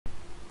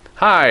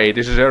Hi,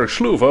 this is Eric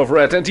Sloof over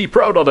at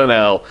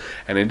ntpro.nl,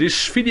 and in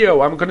this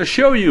video I'm going to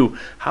show you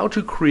how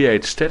to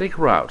create static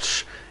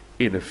routes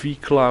in a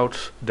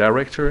vCloud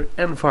director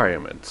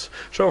environment.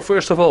 So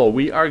first of all,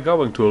 we are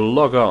going to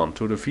log on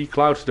to the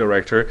vCloud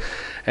director,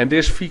 and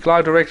this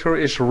vCloud director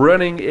is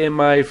running in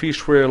my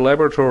vSphere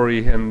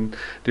laboratory, and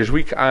this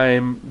week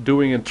I'm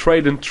doing a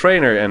trade and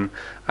trainer, and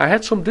I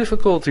had some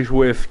difficulties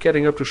with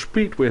getting up to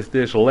speed with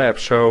this lab,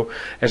 so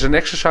as an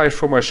exercise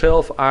for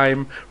myself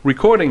I'm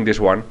recording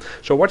this one.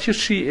 So what you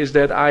see is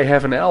that I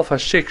have an Alpha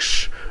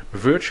 6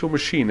 virtual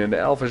machine, and the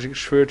Alpha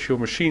 6 virtual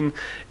machine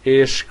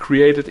is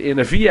created in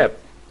a vApp.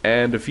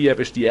 And the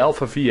vApp is the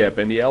Alpha vApp,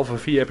 and the Alpha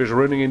vApp is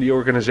running in the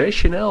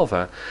organization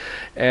Alpha.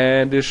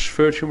 And this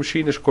virtual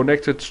machine is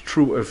connected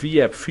through a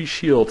vApp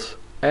vShield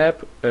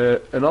app,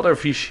 another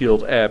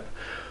vShield app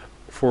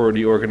for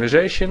the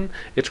organization.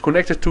 It's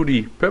connected to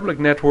the public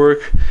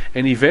network,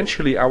 and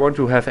eventually I want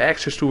to have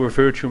access to a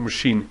virtual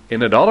machine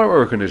in another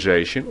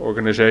organization,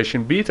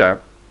 organization Beta.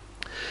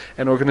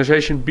 And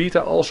organization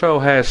Beta also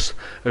has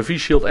a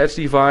vShield Edge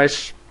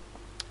device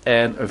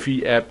and a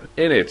vApp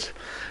in it.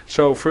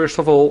 So first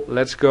of all,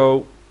 let's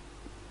go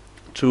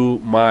to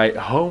my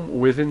home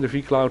within the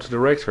vCloud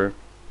director,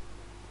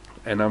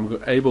 and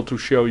I'm able to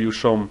show you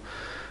some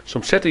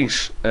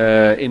settings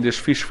in this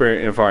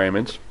vSphere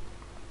environment.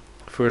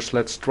 First,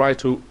 let's try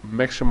to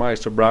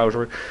maximize the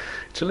browser.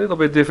 It's a little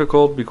bit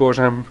difficult because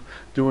I'm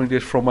doing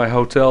this from my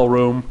hotel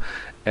room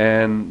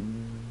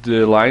and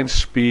the line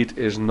speed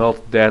is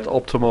not that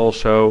optimal,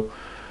 so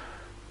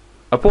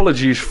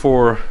apologies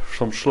for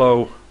some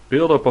slow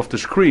build-up of the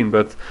screen,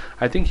 but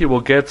I think you will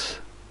get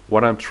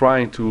what I'm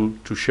trying to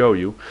show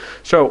you.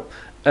 So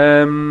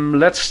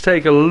let's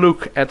take a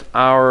look at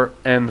our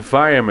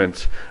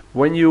environment.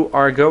 When you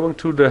are going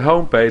to the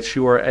home page,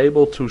 you are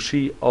able to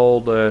see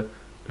all the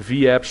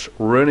vApps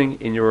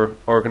running in your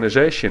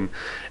organization,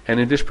 and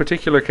in this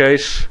particular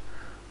case,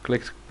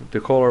 click the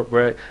color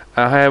where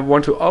I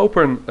want to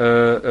open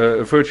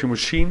a virtual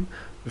machine,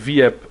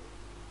 vApp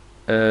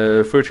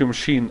virtual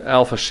machine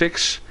Alpha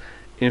 6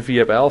 in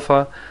vApp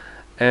Alpha.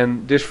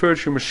 And this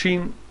virtual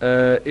machine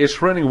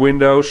is running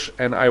Windows,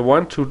 and I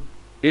want to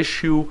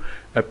issue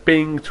a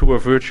ping to a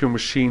virtual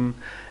machine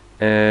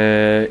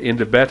in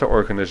the beta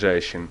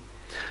organization.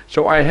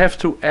 So I have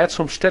to add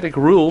some static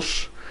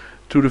rules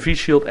to the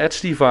vShield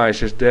Edge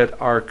devices that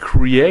are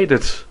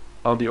created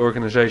on the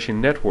organization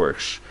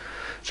networks.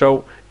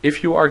 So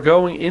if you are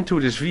going into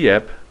this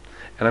vApp,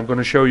 and I'm going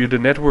to show you the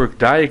network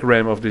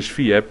diagram of this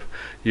vApp,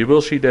 you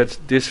will see that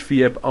this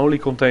vApp only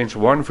contains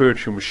one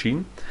virtual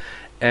machine.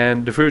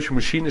 And the virtual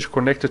machine is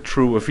connected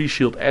through a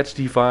vShield Edge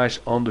device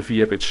on the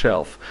vApp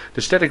itself.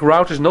 The static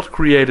route is not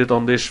created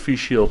on this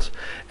vShield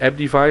app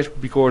device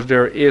because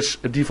there is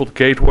a default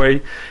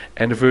gateway,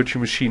 and the virtual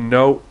machine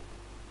knows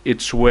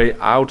its way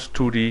out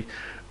to the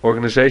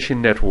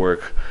organization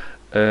network.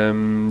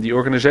 The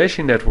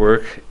organization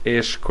network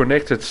is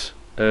connected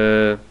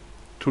to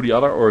the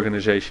other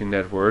organization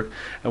network,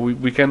 and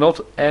we cannot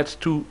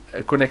connect two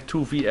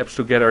vApps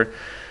together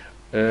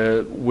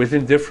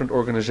within different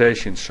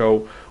organizations.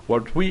 So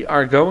what we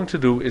are going to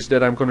do is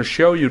that I'm going to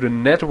show you the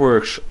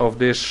networks of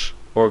this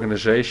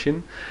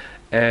organization,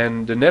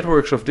 and the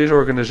networks of this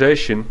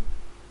organization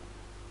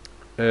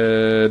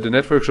are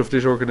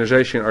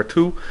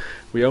two.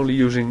 We're only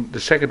using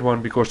the second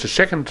one because the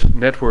second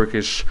network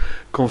is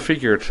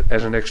configured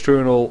as an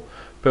external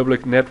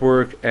public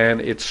network,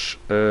 and it's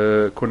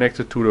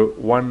connected to the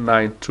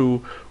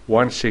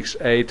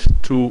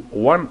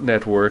 192.168.2.1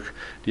 network,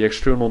 the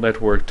external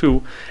network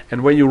 2.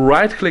 And when you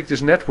right click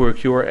this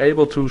network, you are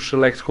able to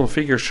select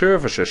configure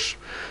services.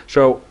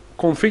 So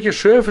configure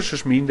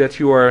services mean that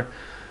you are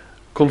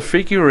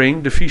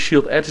configuring the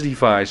vShield Edge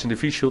device, and the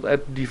vShield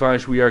Edge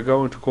device we are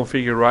going to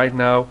configure right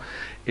now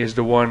is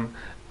the one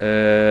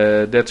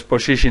that's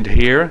positioned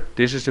here.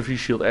 This is the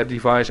vShield Edge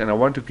device, and I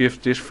want to give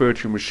this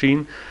virtual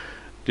machine,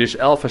 this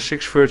Alpha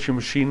 6 virtual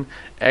machine,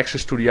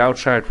 access to the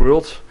outside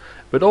world.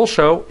 But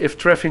also, if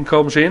traffic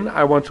comes in,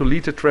 I want to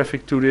lead the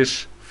traffic to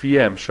this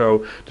VM.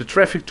 So the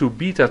traffic to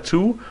Beta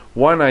 2,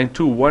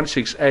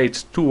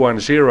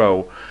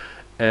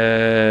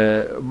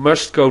 192.168.2.10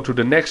 must go to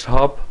the next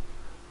hub,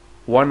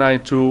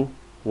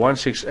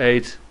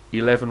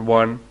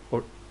 192.168.11.1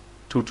 or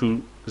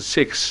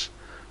 226.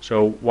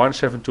 So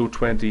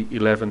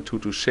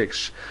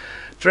 172.20.11.226.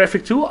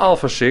 Traffic to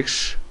Alpha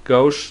 6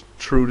 goes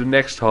through the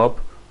next hub,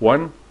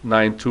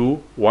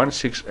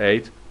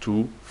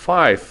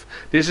 192.168.2.5.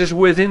 This is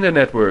within the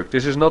network.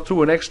 This is not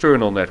to an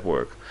external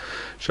network.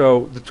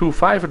 So the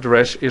 2.5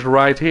 address is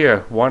right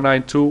here,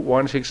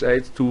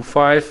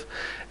 192.168.2.5,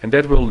 and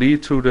that will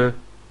lead to the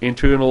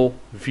internal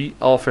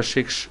Alpha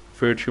 6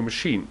 virtual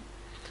machine.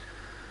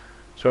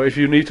 So if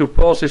you need to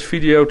pause this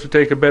video to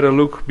take a better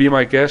look, be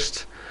my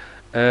guest.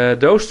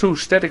 Those two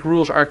static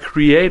rules are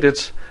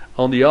created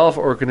on the Alpha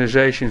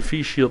organization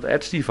vShield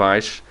Edge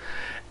device,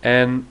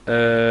 and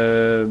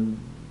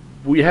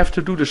we have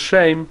to do the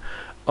same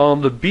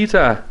on the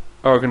Beta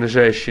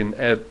organization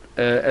at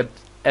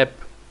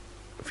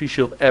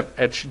vShield App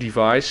Edge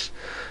device.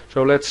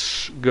 So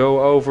let's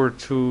go over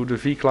to the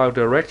vCloud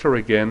director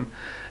again,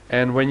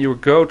 and when you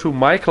go to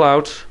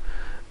myCloud,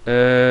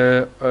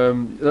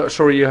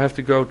 sorry, you have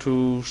to go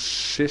to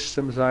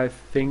systems, I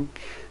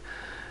think.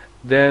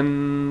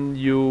 Then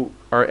you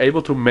are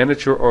able to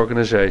manage your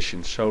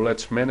organization. So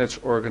let's manage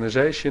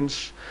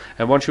organizations,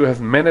 and once you have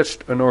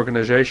managed an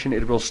organization,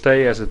 it will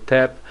stay as a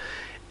tab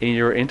in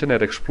your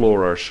Internet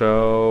Explorer.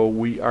 So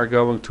we are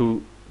going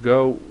to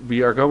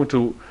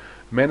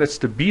manage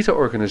the beta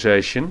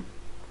organization,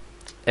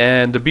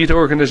 and the beta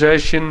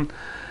organization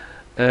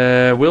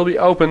will be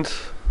opened,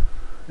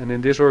 and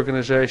in this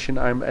organization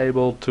I'm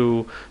able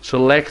to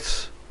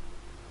select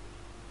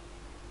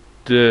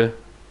the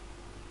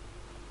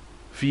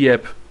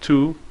vApp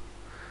 2,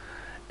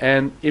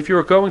 and if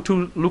you're going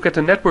to look at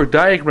the network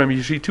diagram,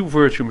 you see two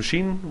virtual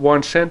machines,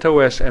 one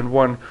CentOS and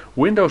one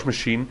Windows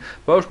machine.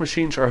 Both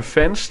machines are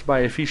fenced by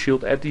a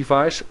vShield add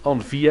device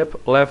on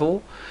vApp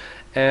level,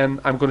 and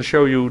I'm going to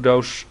show you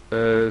those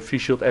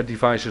vShield add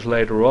devices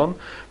later on.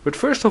 But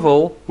first of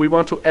all, we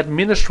want to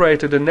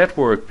administrate the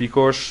network,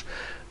 because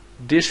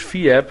this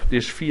vApp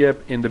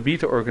in the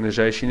beta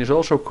organization is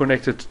also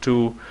connected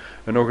to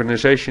an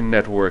organization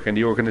network, and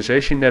the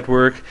organization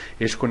network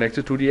is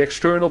connected to the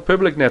external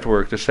public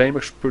network, the same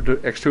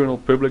external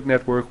public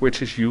network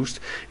which is used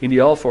in the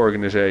alpha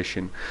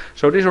organization.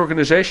 So this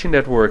organization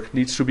network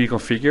needs to be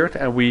configured,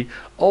 and we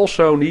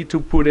also need to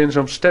put in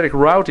some static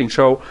routing.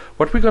 So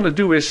what we're going to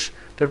do is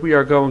that we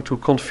are going to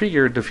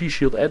configure the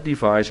vShield add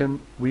device, and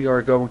we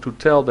are going to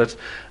tell that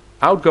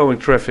outgoing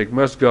traffic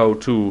must go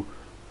to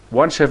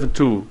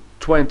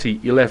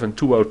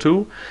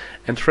 172.20.11.202,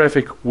 and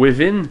traffic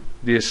within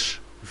this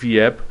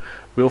vApp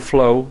will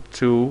flow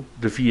to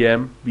the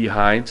VM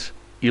behind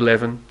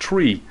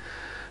 11.3.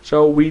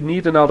 So we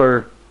need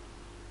another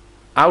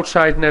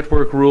outside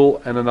network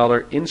rule and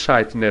another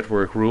inside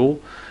network rule,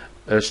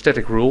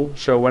 static rule.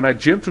 So when I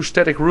jump to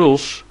static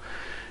rules,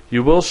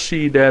 you will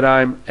see that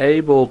I'm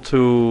able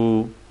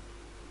to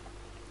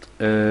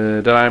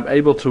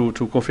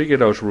configure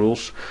those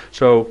rules.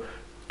 So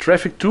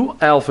traffic to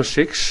alpha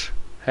 6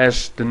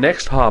 has the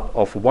next hop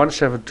of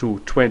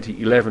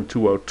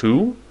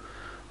 172.20.11.202.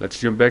 Let's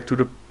jump back to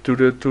the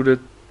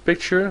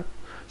picture.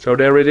 So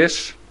there it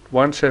is,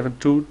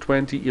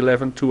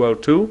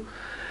 172.20.11.202.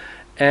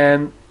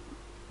 And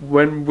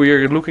when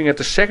we're looking at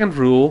the second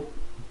rule,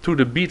 to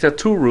the beta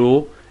 2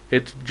 rule,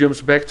 it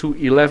jumps back to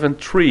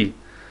 11.3.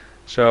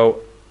 So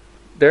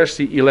there's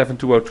the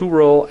 11.202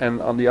 rule, and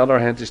on the other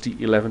hand is the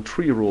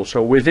 11.3 rule.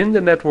 So within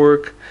the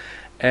network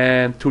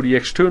and to the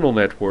external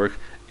network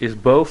is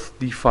both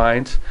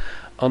defined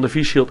on the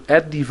vShield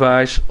add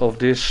device of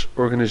this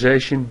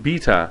organization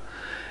beta.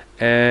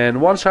 And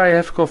once I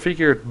have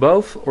configured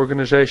both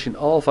organization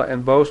alpha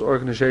and both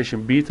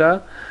organization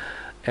beta,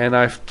 and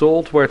I've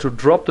told where to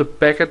drop the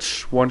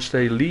packets once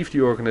they leave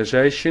the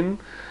organization,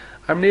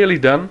 I'm nearly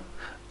done.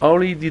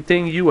 Only the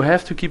thing you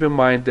have to keep in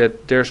mind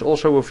that there's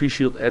also a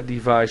vShield add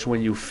device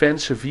when you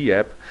fence a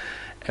vApp,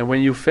 and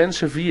when you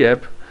fence a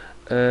vApp,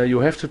 you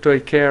have to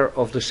take care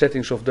of the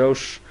settings of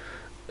those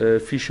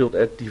vShield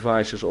add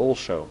devices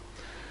also.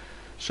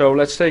 So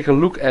let's take a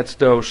look at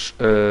those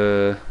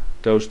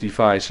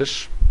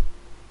devices.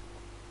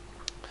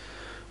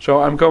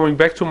 So I'm going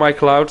back to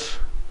myCloud,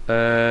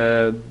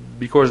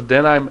 because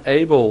then I'm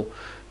able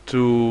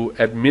to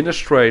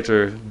administrate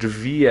the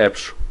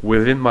vApps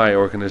within my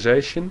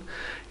organization.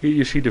 Here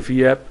you see the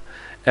vApp,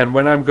 and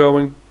when I'm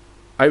going,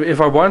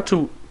 if I want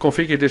to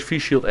configure this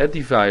vShield add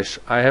device,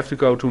 I have to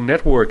go to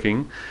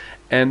networking,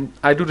 and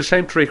I do the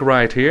same trick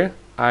right here.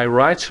 I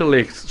right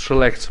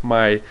select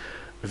my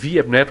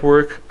vApp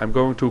network. I'm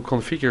going to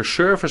configure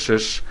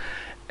services,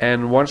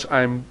 and once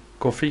I'm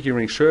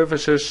configuring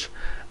services,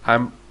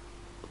 I'm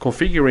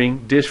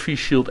configuring this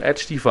vShield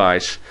Edge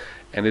device,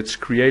 and it's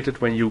created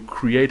when you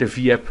create a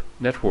vApp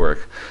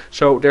network.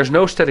 So there's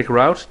no static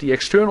route. The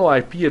external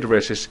IP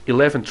address is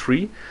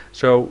 11.3,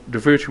 so the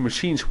virtual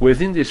machines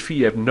within this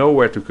vApp know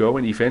where to go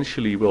and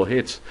eventually will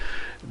hit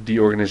the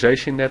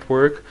organization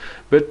network.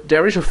 But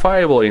there is a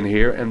firewall in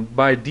here, and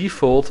by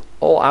default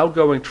all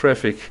outgoing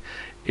traffic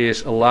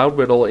is allowed,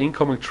 but all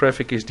incoming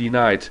traffic is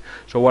denied.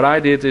 So what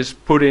I did is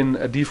put in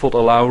a default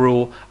allow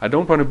rule. I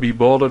don't want to be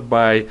bothered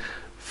by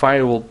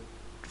firewall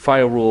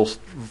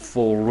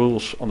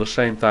rules on the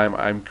same time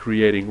I'm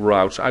creating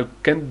routes. I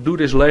can do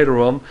this later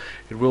on.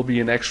 It will be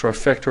an extra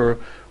factor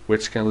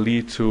which can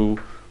lead to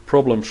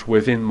problems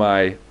within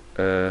my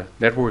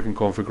networking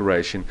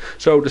configuration.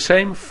 So the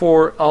same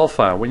for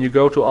alpha. When you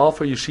go to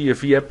alpha, you see a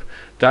vApp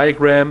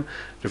diagram.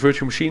 The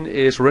virtual machine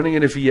is running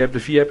in a vApp. The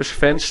vApp is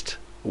fenced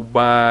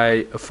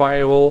by a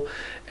firewall,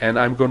 and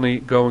I'm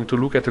going to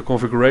look at the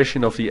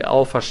configuration of the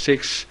alpha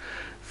 6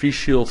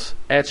 vShield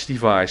Edge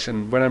device.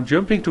 And when I'm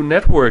jumping to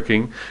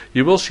networking,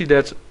 you will see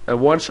that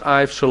once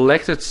I've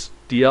selected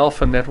the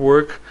alpha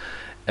network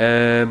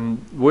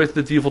with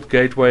the default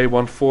gateway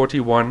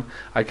 141,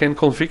 I can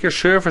configure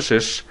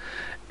services,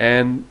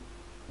 and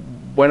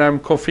when I'm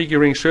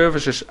configuring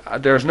services,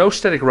 there's no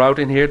static route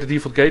in here. The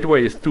default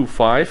gateway is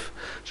 2.5,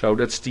 so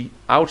that's the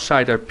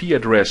outside IP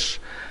address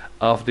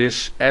of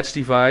this edge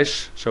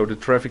device, so the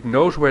traffic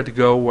knows where to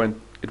go when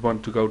it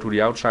wants to go to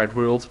the outside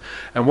world.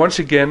 And once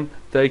again,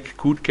 take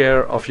good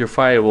care of your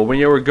firewall. When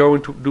you are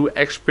going to do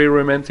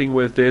experimenting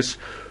with this,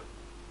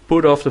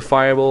 put off the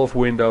firewall of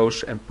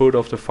Windows and put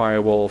off the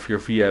firewall of your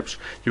vApps.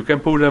 You can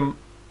put them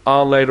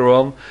on later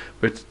on,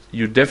 but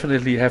you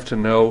definitely have to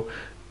know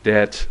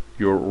that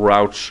your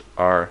routes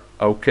are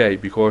okay,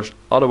 because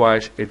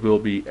otherwise it will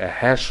be a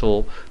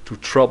hassle to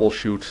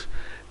troubleshoot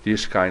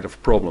this kind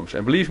of problems.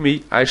 And believe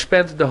me, I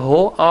spent the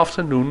whole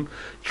afternoon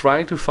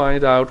trying to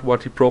find out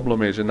what the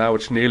problem is, and now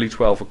it's nearly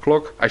 12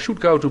 o'clock. I should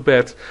go to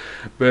bed,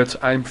 but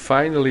I'm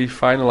finally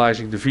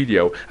finalizing the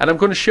video, and I'm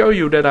going to show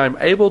you that I'm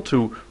able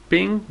to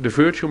ping the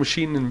virtual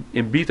machine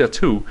in beta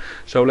 2.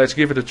 So let's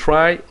give it a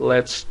try.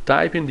 Let's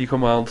type in the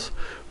command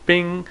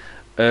ping,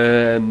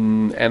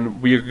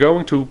 and we are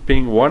going to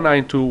ping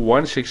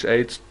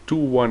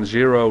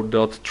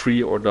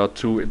 192.168.210.3 or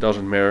 .2, it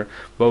doesn't matter.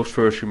 Both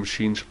virtual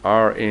machines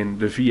are in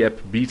the vApp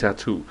beta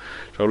 2.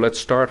 So let's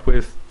start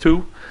with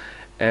 2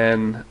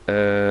 and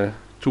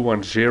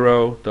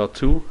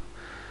 210.2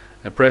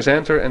 and press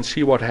enter and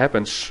see what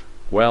happens.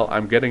 Well,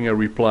 I'm getting a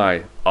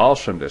reply.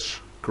 Awesomeness.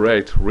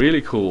 Great,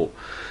 really cool.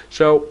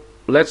 So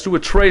let's do a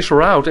trace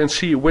route and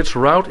see which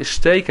route is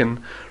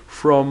taken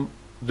from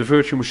the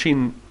virtual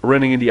machine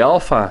running in the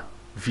alpha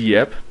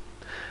vApp,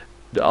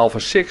 the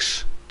alpha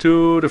 6,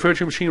 to the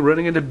virtual machine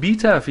running in the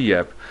beta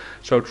vApp.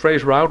 So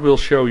trace route will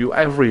show you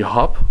every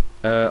hop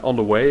on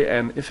the way,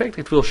 and in fact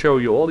it will show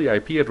you all the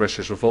IP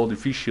addresses of all the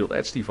vShield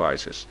edge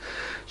devices.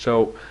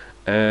 So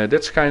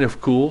that's kind of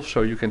cool,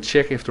 so you can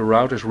check if the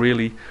route is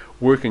really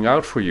working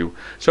out for you.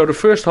 So the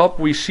first hop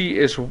we see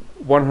is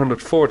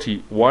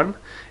 141.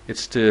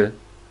 It's the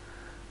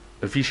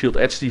vShield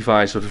edge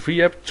device of the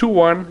vApp.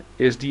 21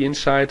 is the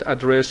inside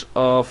address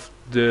of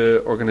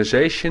the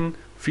organization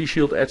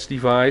vShield edge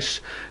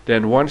device.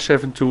 Then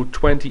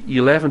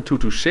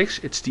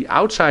 172.20.11.226, it's the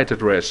outside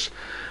address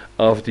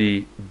of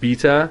the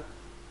beta.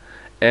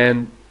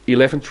 And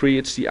 11.3,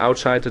 it's the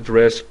outside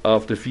address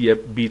of the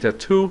vApp beta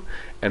 2.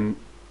 And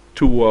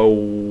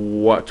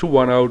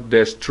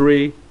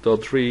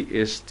 210-3.3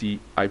 is the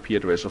IP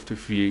address of the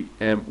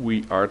VM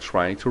we are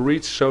trying to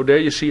reach. So there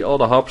you see all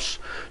the hops.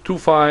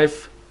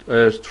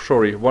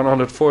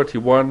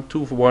 141,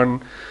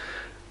 21,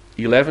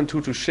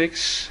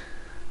 11.226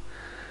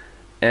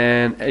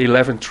 and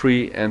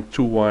 11.3 and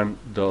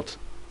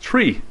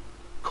 21.3.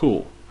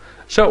 Cool.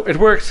 So it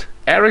worked.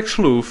 Eric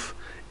Sloof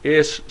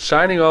is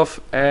signing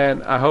off,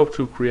 and I hope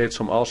to create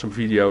some awesome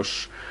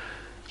videos.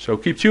 So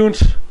keep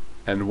tuned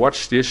and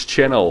watch this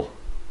channel.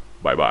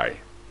 Bye bye.